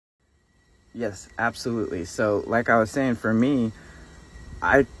Yes, absolutely. So like I was saying, for me,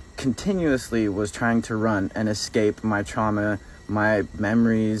 I continuously was trying to run and escape my trauma, my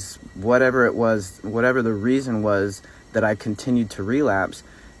memories, whatever it was, whatever the reason was that I continued to relapse.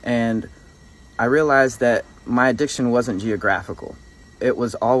 And I realized that my addiction wasn't geographical. It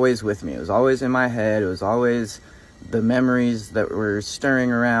was always with me. It was always in my head. It was always the memories that were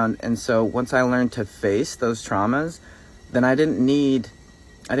stirring around. And so once I learned to face those traumas, then I didn't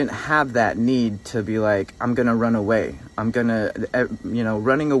have that need to be like, I'm going to run away.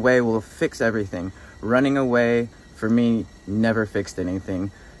 Running away will fix everything. Running away for me never fixed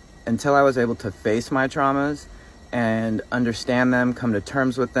anything until I was able to face my traumas and understand them, come to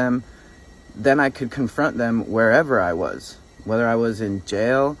terms with them. Then I could confront them wherever I was, whether I was in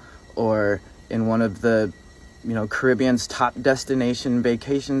jail or in one of the, Caribbean's top destination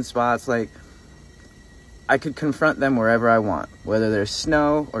vacation spots. Like, I could confront them wherever I want, whether there's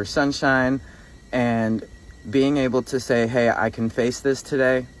snow or sunshine, and being able to say, hey, I can face this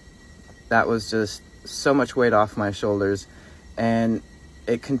today, that was just so much weight off my shoulders. And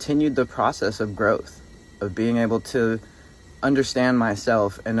it continued the process of growth, of being able to understand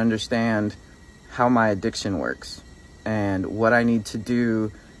myself and understand how my addiction works and what I need to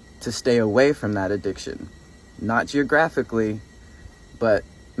do to stay away from that addiction, not geographically, but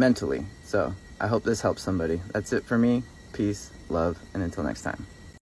mentally. So I hope this helps somebody. That's it for me. Peace, love, and until next time.